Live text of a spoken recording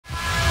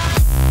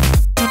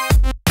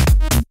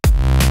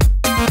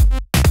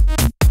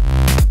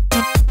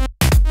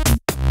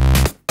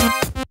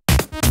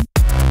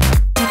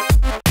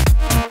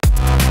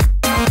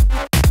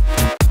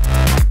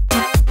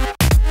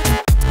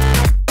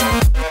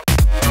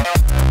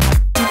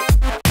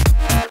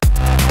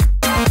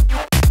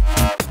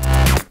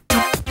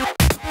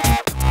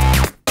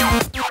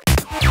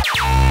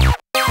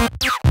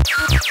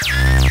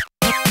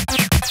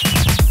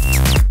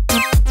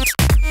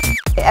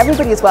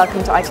Everybody is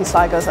welcome to IT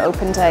Sligo's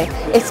Open Day.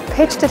 It's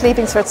pitched at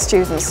Leaving Cert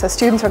students, so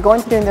students are going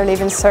to be doing their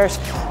Leaving Cert,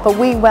 but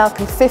we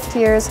welcome fifth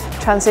years,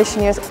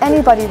 transition years,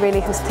 anybody really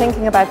who's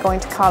thinking about going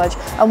to college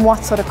and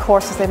what sort of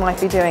courses they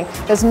might be doing.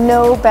 There's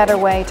no better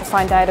way to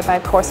find out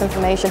about course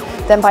information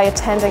than by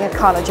attending a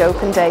college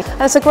Open Day.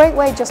 And it's a great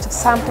way just of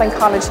sampling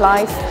college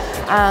life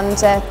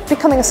and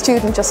becoming a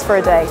student just for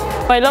a day.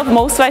 What I love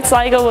most about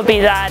Sligo would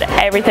be that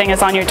everything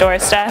is on your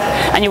doorstep,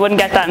 and you wouldn't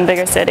get that in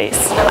bigger cities.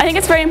 I think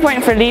it's very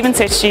important for Leaving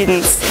Cert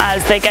students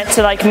as they get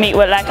to meet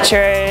with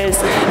lecturers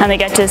and they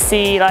get to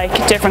see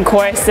different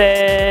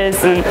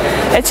courses, and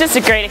it's just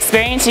a great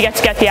experience. You get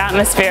to get the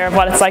atmosphere of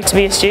what it's like to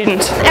be a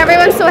student.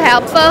 Everyone's so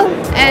helpful,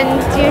 and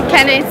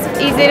it's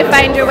easy to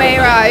find your way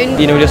around.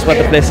 You know just what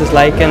the place is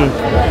like and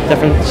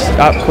different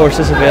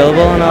courses available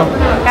and all.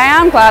 I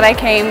am glad I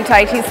came to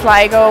IT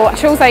Sligo. I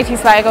chose IT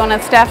Sligo and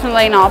it's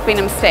definitely not been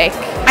a mistake.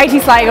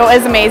 IT Sligo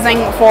is amazing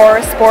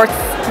for sports.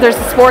 There's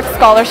sports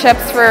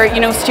scholarships for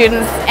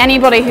students.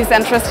 Anybody who's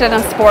interested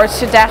in sports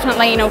should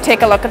definitely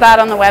take a look at that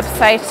on the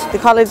website. The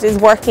college is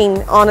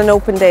working on an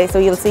open day, so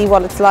you'll see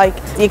what it's like.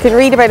 You can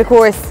read about a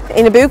course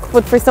in a book,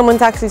 but for someone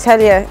to actually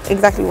tell you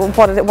exactly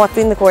what's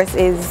in the course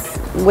is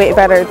way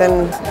better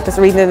than just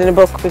reading it in a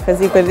book, because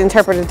you could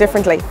interpret it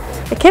differently.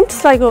 I came to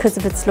Sligo because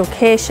of its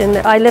location.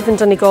 I live in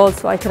Donegal,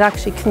 so I could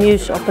actually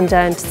commute up and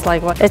down to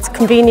Sligo. It's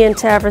convenient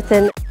to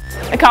everything.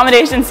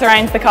 Accommodation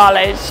surrounds the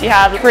college. You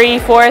have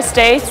 3-4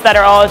 estates that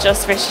are all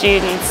just for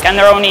students, and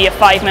they're only a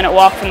 5-minute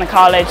walk from the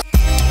college.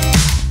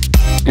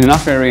 In the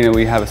Knockdown Arena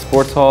we have a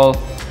sports hall,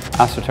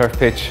 AstroTurf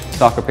pitch,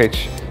 soccer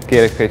pitch,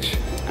 Gaelic pitch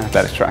and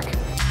athletics track.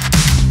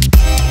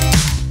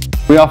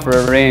 We offer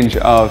a range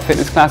of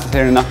fitness classes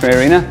here in the Knockdown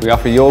Arena. We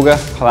offer yoga,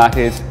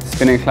 Pilates,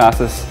 spinning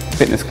classes,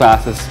 fitness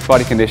classes,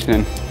 body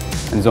conditioning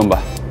and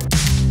Zumba.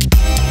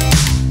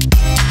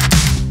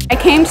 I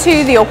came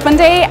to the Open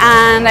Day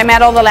and I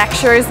met all the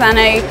lecturers, and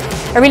I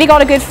really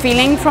got a good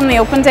feeling from the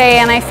Open Day,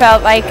 and I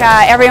felt like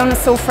everyone was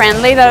so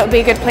friendly that it would be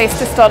a good place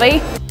to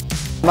study.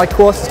 My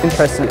course is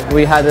interesting.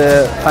 We had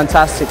a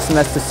fantastic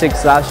semester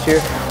 6 last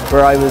year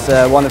where I was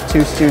one of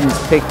 2 students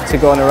picked to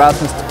go on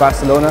Erasmus to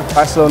Barcelona.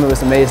 Barcelona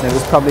was amazing. It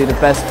was probably the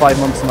best 5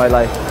 months of my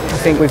life. I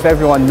think with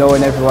everyone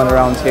knowing everyone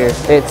around here,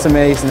 it's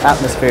amazing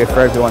atmosphere for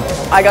everyone.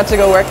 I got to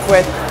go work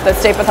with the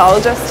state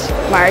pathologist,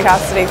 Mary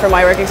Cassidy, for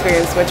my work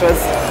experience, which was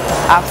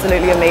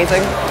absolutely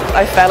amazing.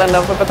 I fell in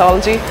love with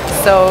pathology,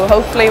 so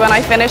hopefully when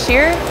I finish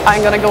here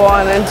I'm going to go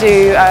on and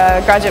do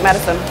graduate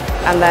medicine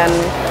and then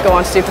go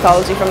on to do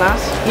pathology from that.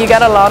 You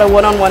get a lot of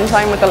one-on-one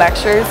time with the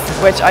lecturers,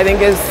 which I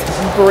think is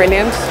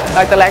brilliant.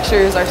 The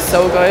lecturers are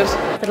so good.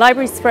 The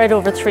library's spread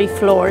over 3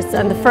 floors,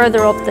 and the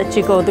further up that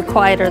you go, the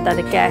quieter that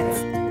it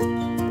gets.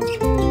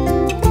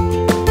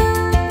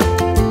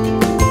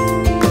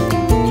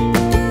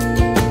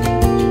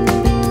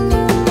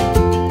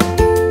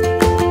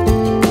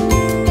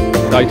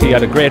 IT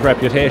had a great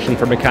reputation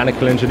for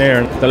mechanical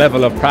engineering. The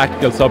level of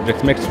practical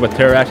subjects mixed with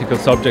theoretical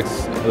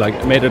subjects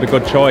made it a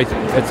good choice.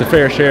 It's a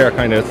fair share,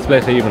 kind of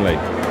split evenly.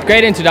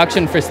 Great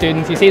introduction for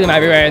students. You see them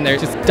everywhere and they're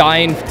just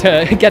dying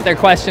to get their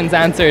questions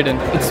answered, and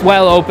it's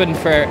well open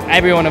for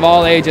everyone of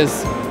all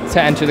ages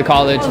to enter the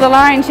college. The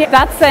lounge,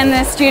 that's in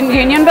the Student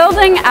Union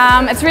building.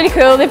 It's really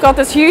cool. They've got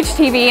this huge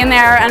TV in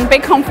there and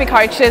big comfy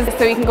couches,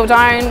 so you can go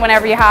down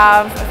whenever you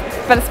have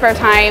a bit of spare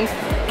time,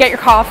 get your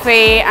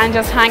coffee and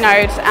just hang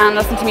out and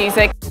listen to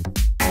music.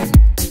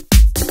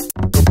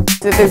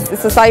 There's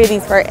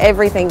societies for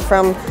everything,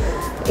 from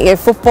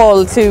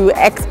football to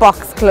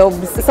Xbox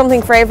clubs,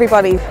 something for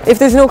everybody. If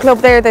there's no club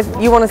there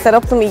that you want to set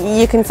up them,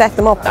 you can set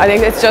them up. I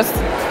think it's just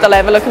the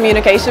level of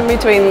communication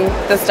between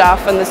the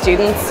staff and the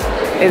students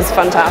is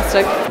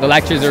fantastic. The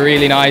lectures are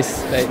really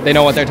nice. They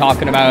know what they're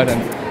talking about,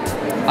 and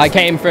I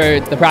came for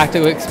the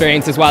practical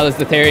experience as well as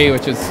the theory,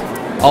 which is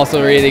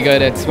also really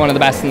good. It's one of the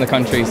best in the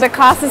country. The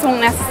classes won't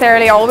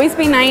necessarily always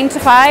be 9 to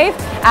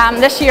 5.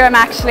 This year I'm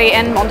actually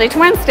in Monday to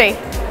Wednesday,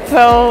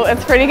 so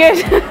it's pretty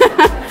good.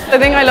 The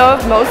thing I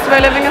love most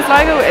about living in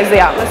Sligo is the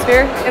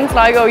atmosphere. In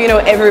Sligo,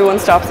 everyone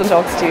stops and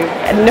talks to you,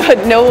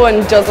 and no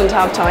one doesn't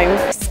have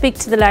time. Speak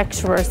to the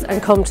lecturers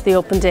and come to the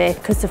Open Day,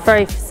 because they're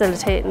very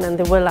facilitating and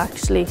they will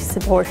actually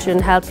support you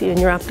and help you in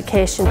your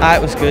application.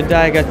 It was good.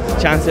 I got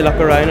a chance to look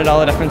around at all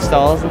the different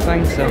stalls and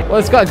things. So. Well,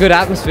 it's got a good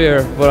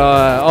atmosphere, but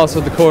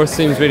also the course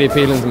seems really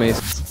appealing to me.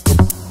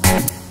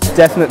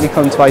 Definitely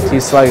come to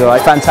IT Sligo.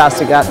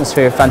 Fantastic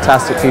atmosphere,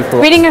 fantastic people.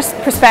 Reading your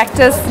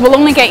prospectus will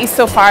only get you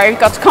so far. You've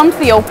got to come to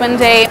the Open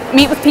Day,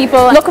 meet with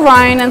people, look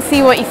around and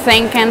see what you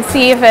think and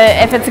see if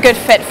it's a good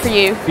fit for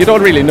you. You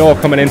don't really know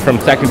coming in from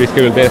secondary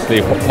school basically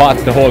what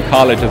the whole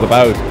college is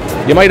about.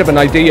 You might have an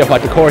idea of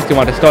what the course you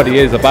want to study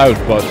is about,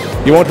 but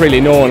you won't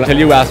really know until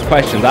you ask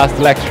questions, ask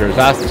the lecturers,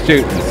 ask the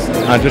students,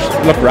 and just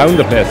look around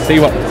the place, see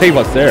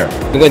what's there.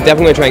 I'm definitely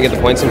going to try and get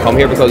the points and come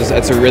here because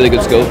it's a really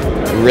good school.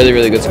 Really,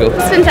 really good school.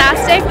 It's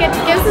fantastic. It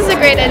gives us a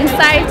great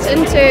insight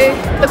into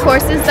the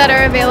courses that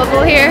are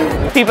available here.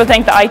 People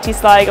think that IT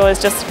Sligo is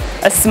just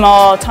a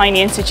small,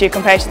 tiny institute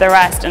compared to the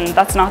rest, and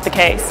that's not the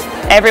case.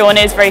 everyone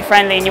is very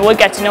friendly and you would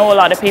get to know a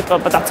lot of people,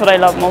 but that's what I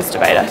love most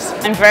about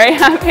it. I'm very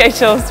happy I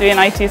chose to be in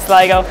IT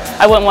Sligo.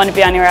 I wouldn't want to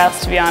be anywhere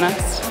else, to be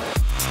honest.